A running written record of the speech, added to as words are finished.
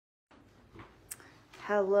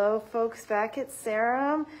Hello, folks back at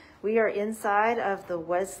Sarum. We are inside of the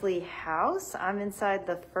Wesley house. I'm inside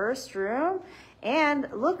the first room, and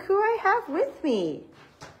look who I have with me.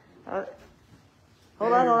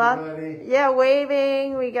 Hold on. Yeah,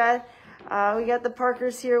 waving. We got the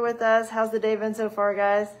Parkers here with us. How's the day been so far,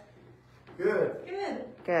 guys?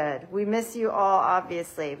 Good. We miss you all,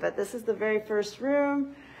 obviously, but this is the very first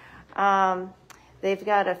room. They've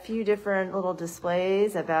got a few different little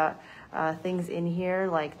displays about things in here,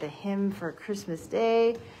 like the hymn for Christmas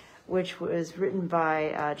Day, which was written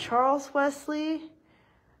by Charles Wesley.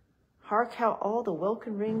 Hark how all the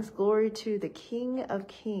welkin rings, glory to the King of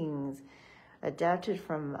Kings, adapted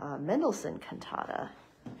from Mendelssohn cantata.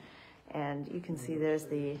 And you can see there's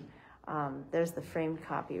the framed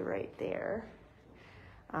copy right there.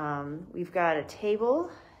 We've got a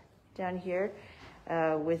table down here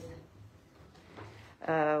with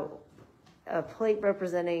a plate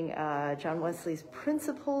representing John Wesley's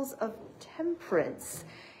principles of temperance.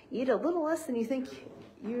 Eat a little less than you think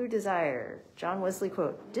you desire. John Wesley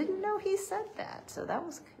quote. Didn't know he said that, so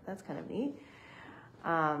that's kind of neat.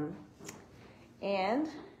 And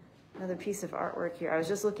another piece of artwork here. I was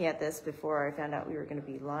just looking at this before I found out we were going to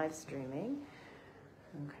be live streaming.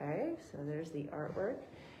 Okay, so there's the artwork,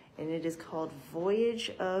 and it is called Voyage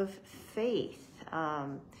of Faith.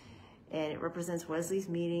 And it represents Wesley's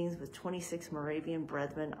meetings with 26 Moravian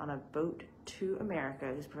brethren on a boat to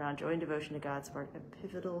America, whose profound joy and devotion to God sparked a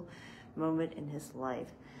pivotal moment in his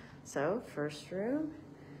life. So, first room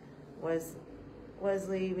was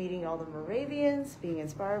Wesley meeting all the Moravians, being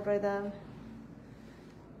inspired by them.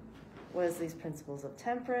 Wesley's principles of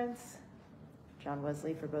temperance, John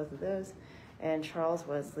Wesley for both of those, and Charles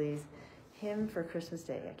Wesley's hymn for Christmas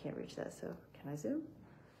Day. I can't reach that, so can I zoom?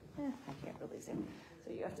 I can't really zoom. So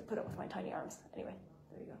you have to put up with my tiny arms. Anyway,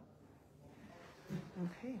 there you go.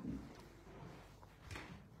 Okay.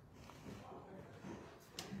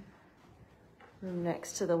 Room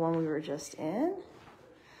next to the one we were just in.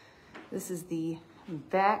 This is the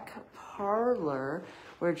back parlor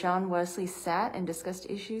where John Wesley sat and discussed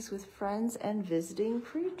issues with friends and visiting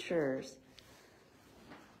preachers.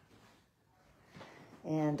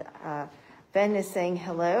 And Ben is saying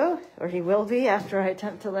hello, or he will be after I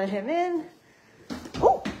attempt to let him in.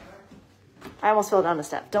 Oh, I almost fell down a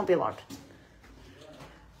step. Don't be alarmed.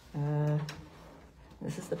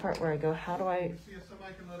 This is the part where I go, how do I... See if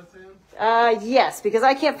somebody can let us in? Yes, because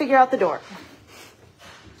I can't figure out the door.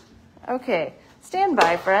 Okay, stand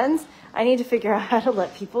by, friends. I need to figure out how to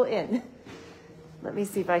let people in. Let me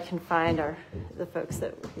see if I can find the folks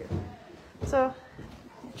that were here. So,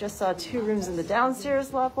 just saw 2 rooms in the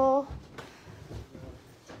downstairs level.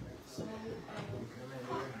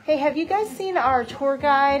 Hey, have you guys seen our tour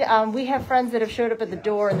guide? We have friends that have showed up at the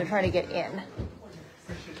door and they're trying to get in.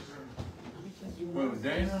 Well,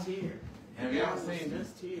 Dana, have y'all seen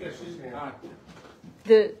this?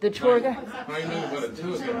 The tour guide? I knew what a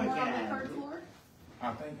tour guide.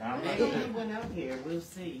 I think I'm not sure. He went out here. We'll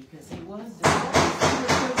see, because he was.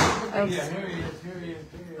 Yeah, here he is.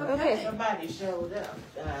 Okay. Somebody showed up.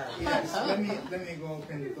 Yes, let me go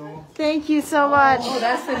open the door. Thank you so much. Oh,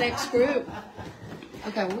 that's the next group.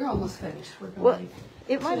 Okay, we're almost finished. We're going Well,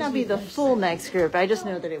 it might not be the full next group. I just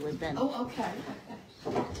know that it was Ben. Oh, okay.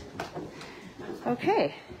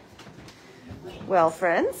 Okay. Well,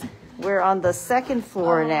 friends, we're on the 2nd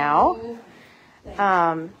floor now. It's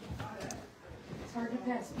hard to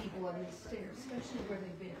pass people on these stairs, especially where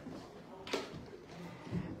they've been.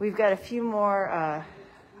 We've got a few more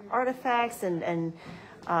artifacts and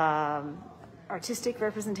artistic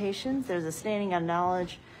representations. There's a standing on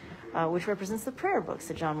knowledge, which represents the prayer books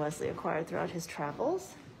that John Wesley acquired throughout his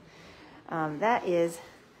travels. That is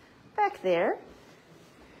back there.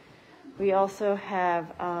 We also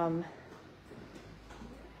have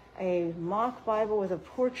a mock Bible with a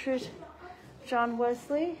portrait of John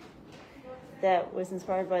Wesley that was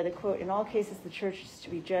inspired by the quote, "In all cases, the church is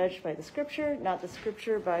to be judged by the scripture, not the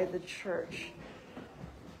scripture by the church."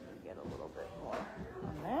 Get a little bit more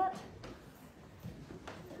on that.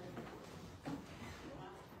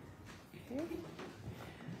 Okay.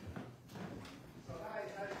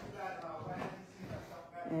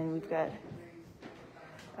 And we've got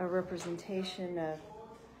a representation of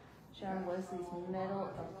John Wesley's Medal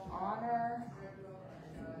of Honor.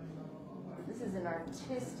 This is an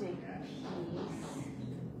artistic piece.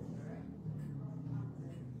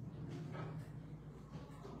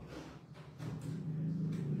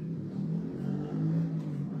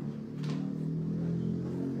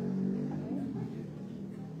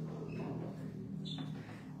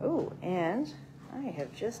 Oh, and I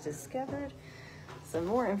have just discovered some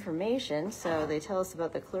more information. So they tell us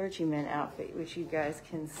about the clergyman outfit, which you guys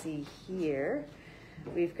can see here.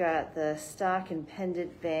 We've got the stock and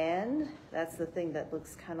pendant band. That's the thing that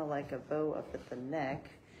looks kind of like a bow up at the neck.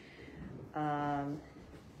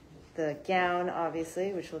 The gown,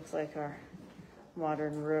 obviously, which looks like our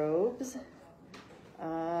modern robes.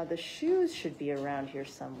 The shoes should be around here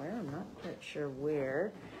somewhere. I'm not quite sure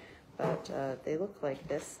where, but they look like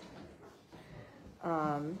this.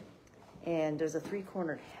 And there's a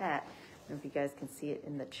three-cornered hat. I don't know if you guys can see it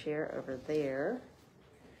in the chair over there.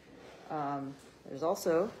 There's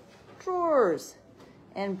also drawers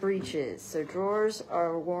and breeches. So drawers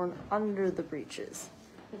are worn under the breeches.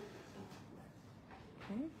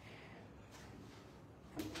 Okay.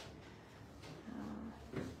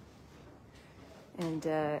 And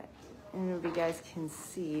I don't know if you guys can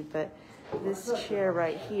see, but this chair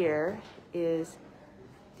right here is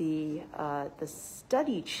the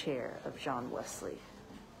study chair of John Wesley.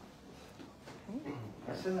 Okay.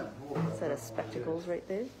 Set of spectacles right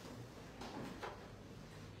there.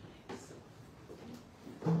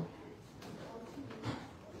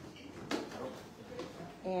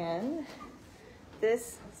 And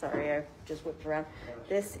this, sorry, I just whipped around.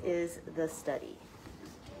 This is the study.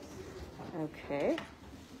 Okay.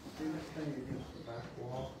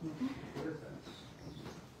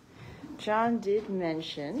 John did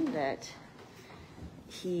mention that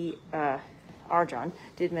our John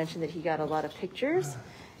did mention that he got a lot of pictures,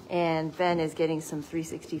 and Ben is getting some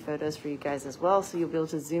 360 photos for you guys as well, so you'll be able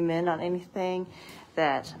to zoom in on anything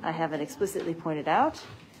that I haven't explicitly pointed out.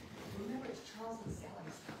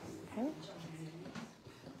 Okay.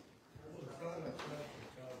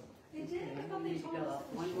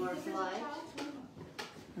 One more slide.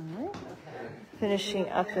 All right. Finishing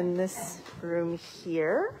up in this room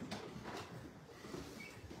here.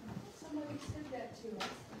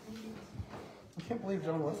 I can't believe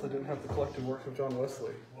John Wesley didn't have the collected works of John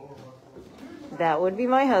Wesley. That would be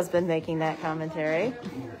my husband making that commentary.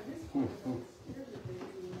 What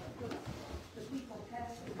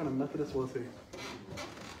kind of Methodist was he?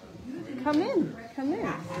 Come in, come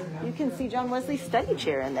in. You can see John Wesley's study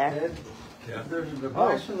chair in there.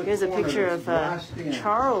 Here's a picture of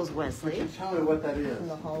Charles Wesley Tell me what that is. in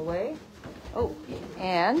the hallway. Oh,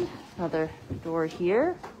 and another door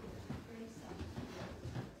here.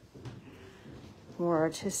 More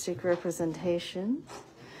artistic representations.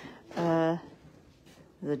 The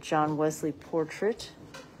John Wesley portrait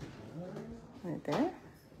right there.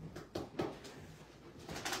 I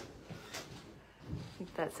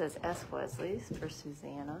think that says S. Wesley's for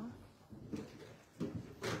Susanna.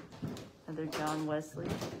 Another John Wesley.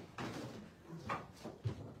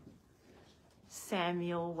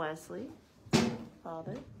 Samuel Wesley,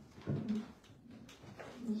 father.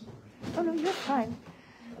 Oh no, you're fine.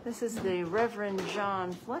 This is the Reverend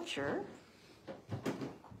John Fletcher.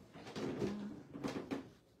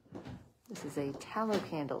 This is a tallow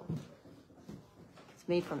candle. It's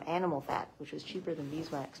made from animal fat, which is cheaper than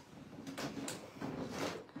beeswax.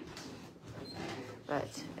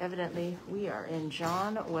 But evidently, we are in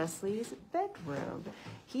John Wesley's bedroom.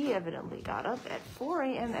 He evidently got up at 4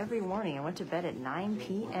 a.m. every morning and went to bed at 9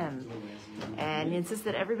 p.m. And he insists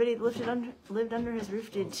that everybody that lived under his roof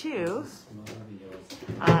did too.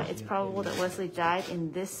 It's probable that Wesley died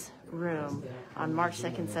in this room on March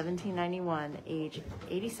 2nd, 1791, age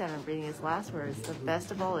 87, breathing his last words, "The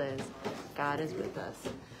best of all is, God is with us."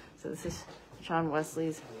 So this is John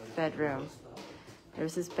Wesley's bedroom.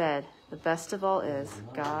 There's his bed. The best of all is,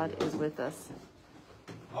 God is with us.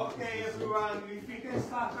 Okay, everyone, if you can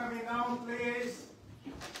start coming down, please.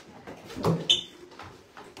 We're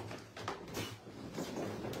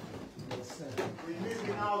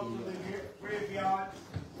moving out to the graveyard.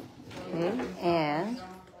 Okay, and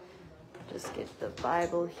just get the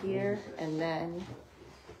Bible here, and then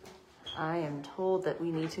I am told that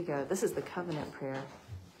we need to go. This is the covenant prayer.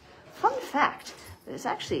 Fun fact, there's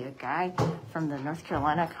actually a guy from the North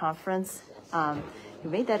Carolina conference who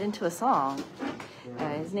made that into a song.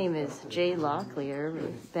 His name is Jay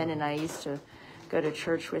Locklear. Ben and I used to go to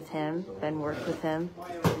church with him. Ben worked with him.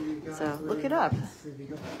 So look it up.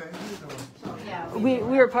 We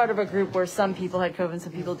were part of a group where some people had COVID and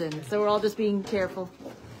some people didn't. So we're all just being careful.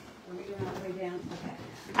 Are we going all the way down? Okay.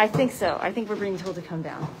 I think so. I think we're being told to come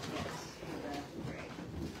down.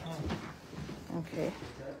 Okay.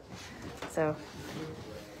 So.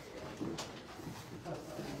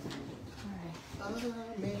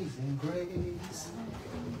 Amazing grace.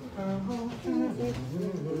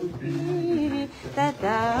 That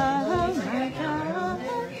thou, my God,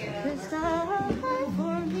 hast died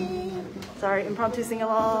for me. Sorry, impromptu sing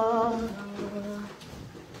along.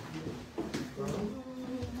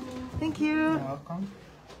 you. Welcome.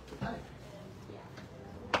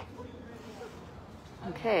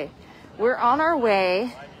 Okay, we're on our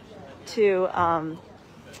way to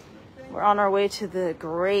the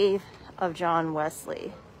grave of John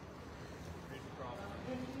Wesley.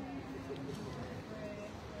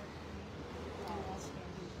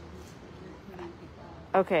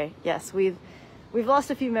 Okay, yes, we've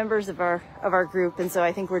lost a few members of our group, and so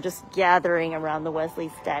I think we're just gathering around the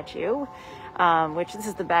Wesley statue, which this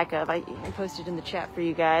is the back of. I posted in the chat for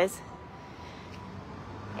you guys.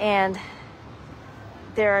 And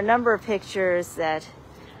there are a number of pictures that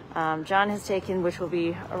John has taken, which will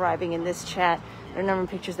be arriving in this chat. There are a number of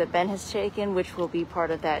pictures that Ben has taken, which will be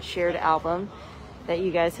part of that shared album that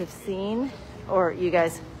you guys have seen, or you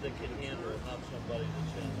guys. That can handle not somebody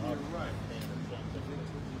that's in autograph pen or something.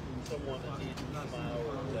 Someone that needs to smile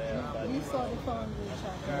or laugh. You saw the phone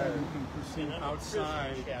chapter. You can proceed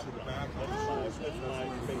outside to the back. That's my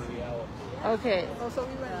speciality. Okay. Oh, so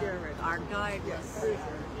we went there with our guide. Yes.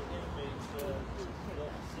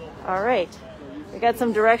 All right. We got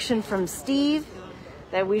some direction from Steve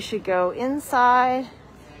that we should go inside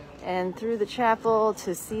and through the chapel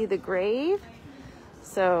to see the grave.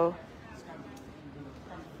 So,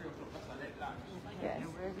 yes.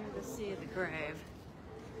 And we're here to see the grave.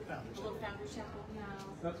 Little Foundry Chapel? No.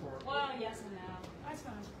 That's where. Well, yes and no.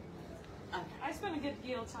 I spent a good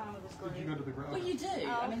deal of time with this Did you grave. go to the ground? Well, you do.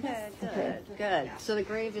 I mean, that's Okay. good. So the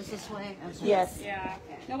grave is this way? as well? Yes. Yeah.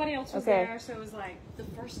 Nobody else was Okay. there, so it was like, The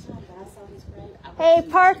first time that I saw his grave, I was, Hey,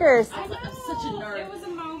 Parkers. I was such a nerd. it was a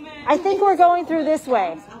moment. I think we're going through this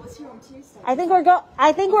way. I was here on Tuesday. I think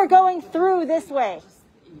we're going through this way.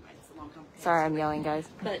 Anyway, it's a long conversation. Sorry, I'm yelling, guys.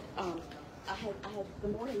 But I had the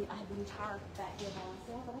morning, I had the entire back here by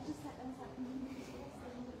myself, but I just sat there and was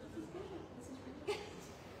like,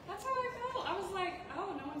 That's how I felt. I was like,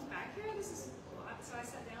 oh, no one's back here? This is a lot. So I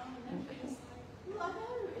sat down and then it was like, well, I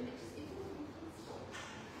know, and it just,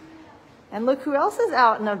 And look who else is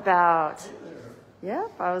out and about.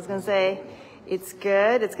 Yep, I was going to say, it's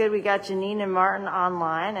good. It's good we got Janine and Martin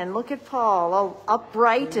online. And look at Paul, all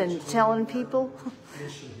upright and telling people.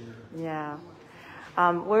 Yeah.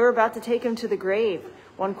 We're about to take him to the grave.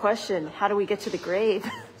 One question, how do we get to the grave?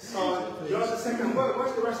 Just a second.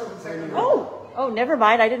 What's the rest of the second? Oh, never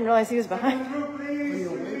mind. I didn't realize he was behind. Group, When please.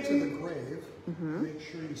 you're way to the grave, make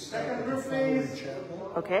sure you stop at the Foundry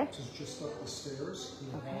Chapel. Okay. Which is just up the stairs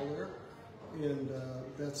in the hall there. And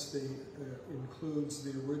that's includes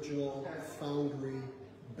the original Foundry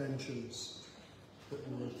benches that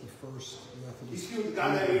were at the first Methodist. Excuse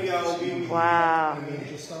gallery, will be Wow. And then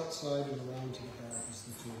just outside and around to the back is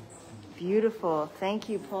the tomb. Beautiful. Thank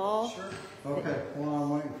you, Paul. Okay, while I'm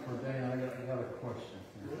waiting for Dan, I got a question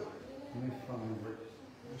here. Let me find it.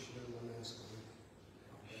 I should have one ask.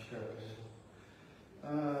 Shucks.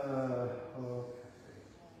 Okay.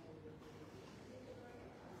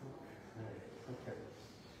 Okay.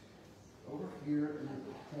 Over here in the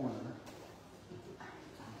corner.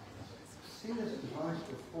 I've seen this device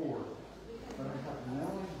before, but I have no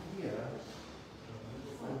idea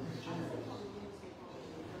what this is.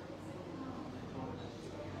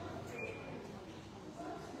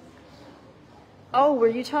 Oh, were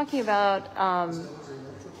you talking about,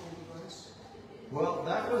 Well,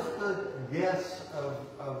 that was the guess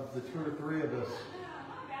of the two or three of us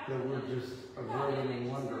that were just observing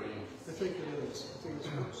and wondering. I think it is. I think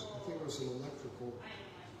it was an electrical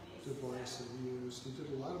device that we used. We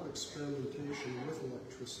did a lot of experimentation with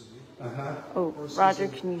electricity. oh, Roger,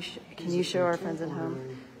 can you show our friends at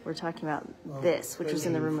home? We're talking about this, which was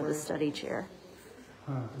in the room with the study chair.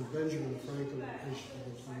 And Benjamin Franklin, as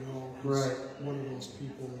you know, Right. was one of those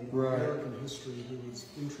people in Right. American history who was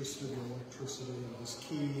interested in electricity and was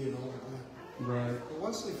key and all of that. Right. But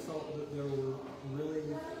once they felt that there were really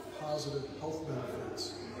positive health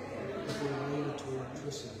benefits that were related to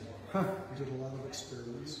electricity, he did a lot of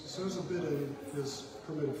experiments. So there's a bit in his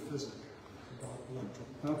primitive physics about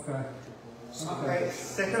electrical. Okay. Okay,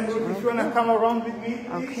 second group, if you want to come around with me,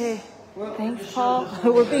 please. Okay. Thanks, Paul.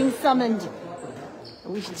 We're being summoned.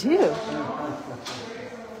 We do.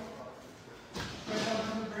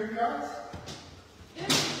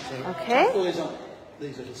 Okay.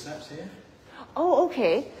 These are the steps here. Oh,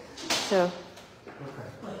 okay. So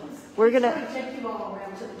we're gonna. take you all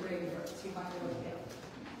around to the grave first. You might really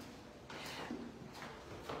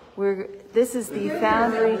get. This is the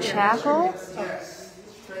Foundry Chapel, Yes,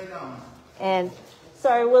 straight down. and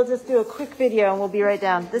sorry, we'll just do a quick video and we'll be right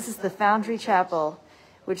down. This is the Foundry Chapel,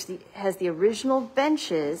 which has the original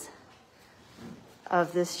benches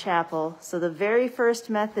of this chapel. So the very first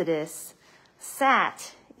Methodists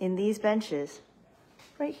sat in these benches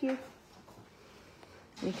right here.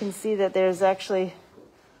 You can see that there's actually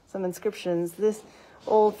some inscriptions. This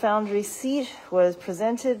old foundry seat was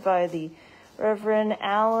presented by the Reverend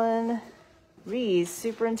Alan Rees,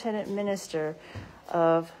 Superintendent Minister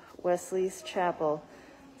of Wesley's Chapel,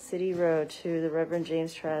 City Road, to the Reverend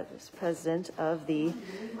James Travis, President of the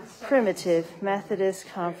Primitive Methodist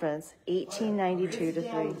Conference, 1892 to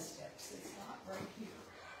 3.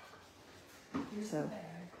 So,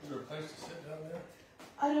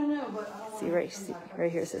 I don't know, but I see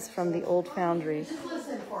right here it says from the old foundry. just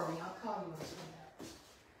listen for me. I'll call you when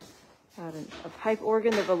Got a pipe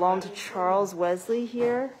organ that belonged to Charles Wesley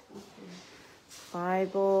here.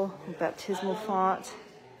 Bible, baptismal font.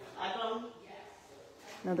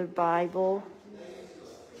 Another Bible.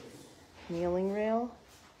 Kneeling rail.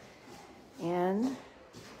 And,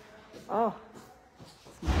 some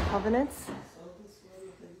covenants.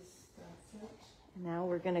 And now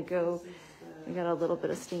we're going to go, we got a little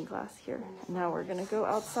bit of stained glass here. And now we're going to go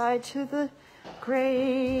outside to the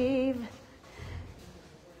grave.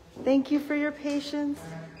 Thank you for your patience.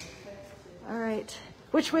 All right.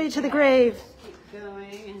 Which way to the grave?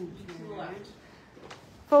 Going and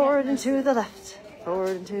Forward and to the left.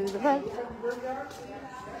 Forward and to the left.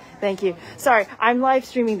 Thank you. Sorry, I'm live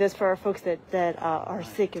streaming this for our folks that are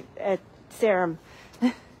sick at Sarum.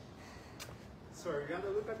 So are you going to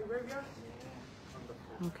look at the graveyard?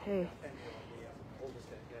 Okay.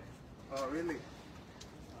 Oh, really?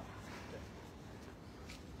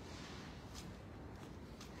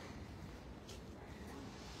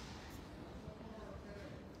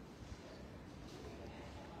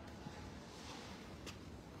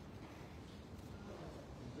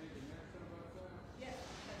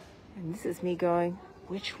 And this is me going,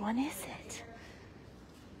 which one is it?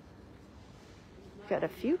 Got a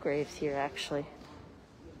few graves here, actually.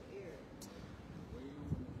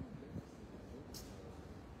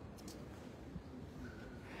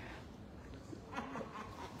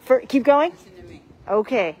 Keep going?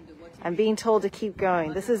 Okay. I'm being told to keep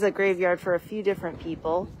going. This is a graveyard for a few different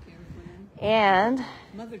people. And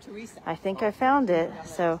Mother Teresa. I think I found it.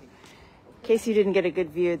 So in case you didn't get a good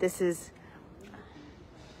view, this is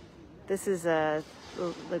the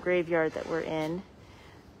graveyard that we're in.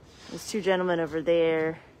 There's two gentlemen over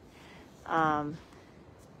there. Have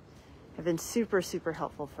been super, super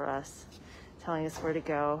helpful for us, telling us where to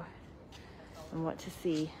go and what to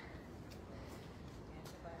see.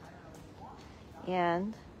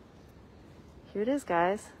 And here it is,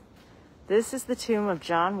 guys. This is the tomb of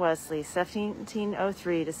John Wesley,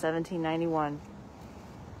 1703 to 1791.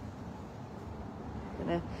 I'm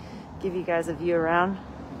gonna give you guys a view around.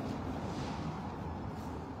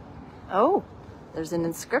 Oh, there's an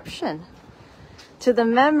inscription. To the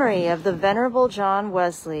memory of the Venerable John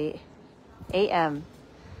Wesley, A.M.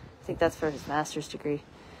 I think that's for his master's degree.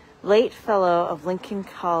 Late Fellow of Lincoln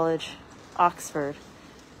College, Oxford.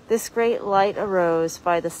 This great light arose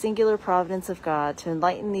by the singular providence of God to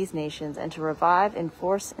enlighten these nations and to revive,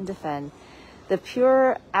 enforce, and defend the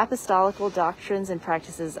pure apostolical doctrines and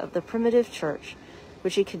practices of the primitive church,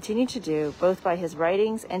 which he continued to do both by his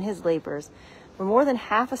writings and his labors for more than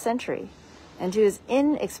half a century, and to his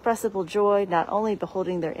inexpressible joy, not only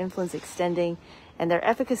beholding their influence extending and their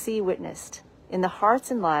efficacy witnessed in the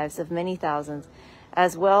hearts and lives of many thousands,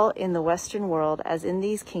 as well in the Western world as in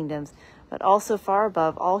these kingdoms, but also far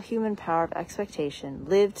above all human power of expectation,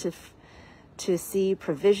 lived to see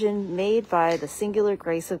provision made by the singular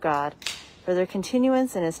grace of God for their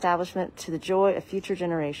continuance and establishment to the joy of future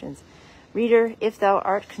generations. Reader, if thou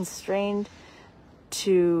art constrained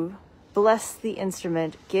to bless the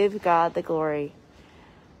instrument, give God the glory.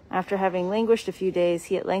 After having languished a few days,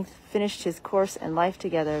 he at length finished his course and life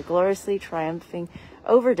together, gloriously triumphing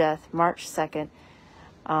over death, March 2nd,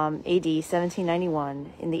 AD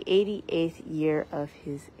 1791, in the 88th year of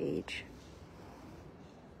his age.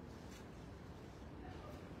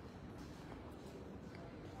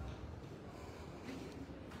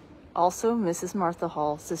 Also, Mrs. Martha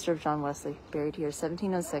Hall, sister of John Wesley, buried here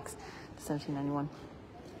 1706 to 1791.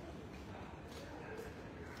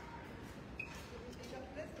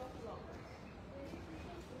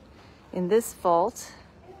 In this vault,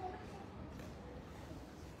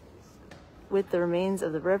 with the remains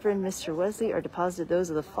of the Reverend Mr. Wesley, are deposited those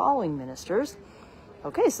of the following ministers.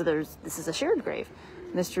 Okay, so this is a shared grave.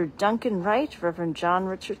 Mr. Duncan Wright, Reverend John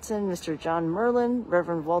Richardson, Mr. John Merlin,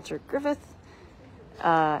 Reverend Walter Griffith,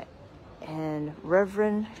 and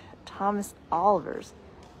Reverend Thomas Olivers,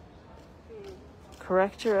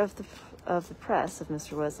 corrector of the press of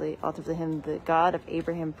Mr. Wesley, author of the hymn "The God of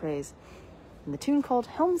Abraham Praise," and the tune called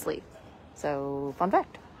Helmsley. So, fun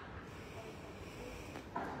fact.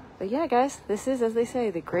 But yeah, guys, this is, as they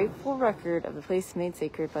say, the grateful record of the place made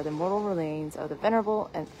sacred by the mortal remains of the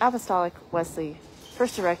venerable and apostolic Wesley,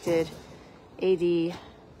 first erected AD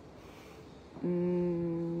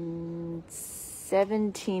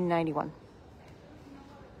 1791.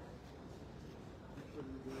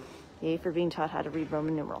 Yay for being taught how to read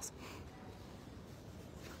Roman numerals.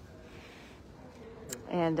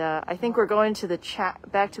 And I think we're going to the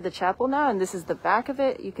back to the chapel now, and this is the back of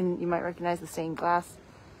it. You might recognize the stained glass.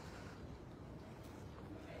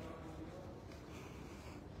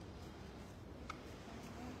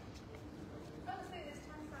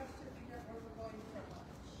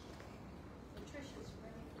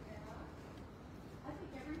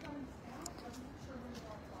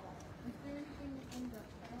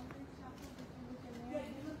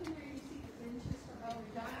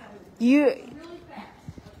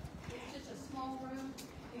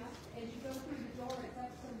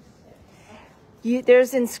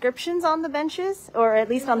 There's inscriptions on the benches, or at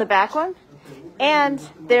least on the back one, and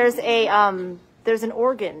there's an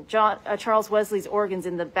organ. Charles Wesley's organ's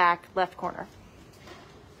in the back left corner.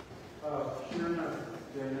 Sure enough,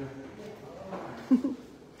 Dana.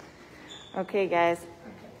 Okay, guys,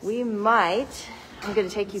 I'm going to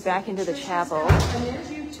take you back into the chapel. And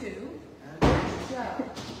there's you two.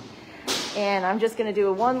 And I'm just going to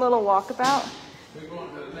do one little walkabout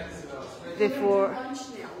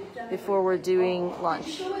before we're doing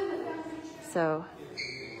lunch. So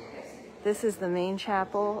this is the main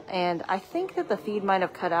chapel, and I think that the feed might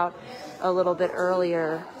have cut out a little bit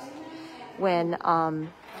earlier when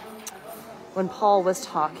Paul was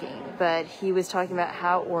talking, but he was talking about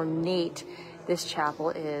how ornate this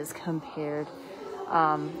chapel is compared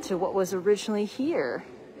to what was originally here.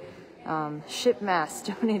 Ship masts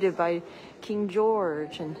donated by King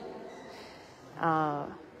George, and so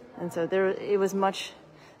it was much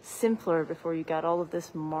simpler before you got all of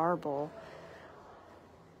this marble.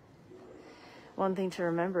 One thing to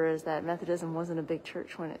remember is that Methodism wasn't a big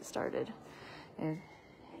church when it started, and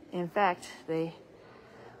in fact,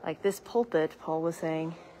 like this pulpit, Paul was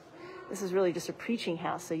saying, this is really just a preaching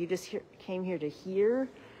house. So you just came here to hear.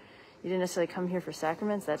 You didn't necessarily come here for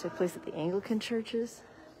sacraments. That took place at the Anglican churches.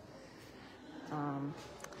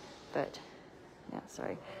 But yeah,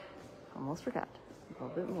 sorry, almost forgot a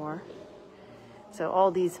little bit more. So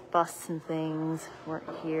all these busts and things weren't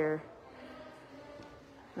here.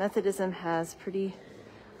 Methodism has pretty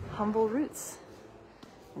humble roots,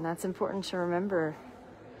 and that's important to remember.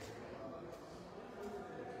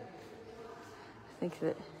 I think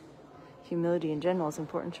that humility in general is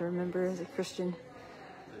important to remember as a Christian.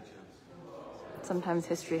 Sometimes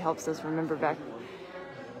history helps us remember back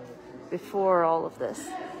before all of this.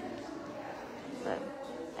 But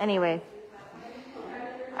anyway,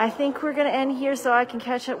 I think we're going to end here so I can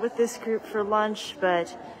catch up with this group for lunch,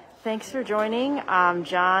 but thanks for joining.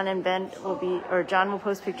 John will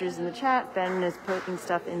post pictures in the chat. Ben is posting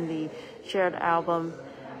stuff in the shared album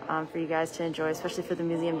for you guys to enjoy, especially for the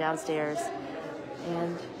museum downstairs.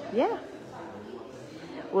 And yeah,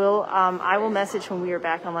 I will message when we are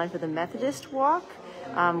back online for the Methodist walk,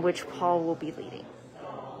 which Paul will be leading.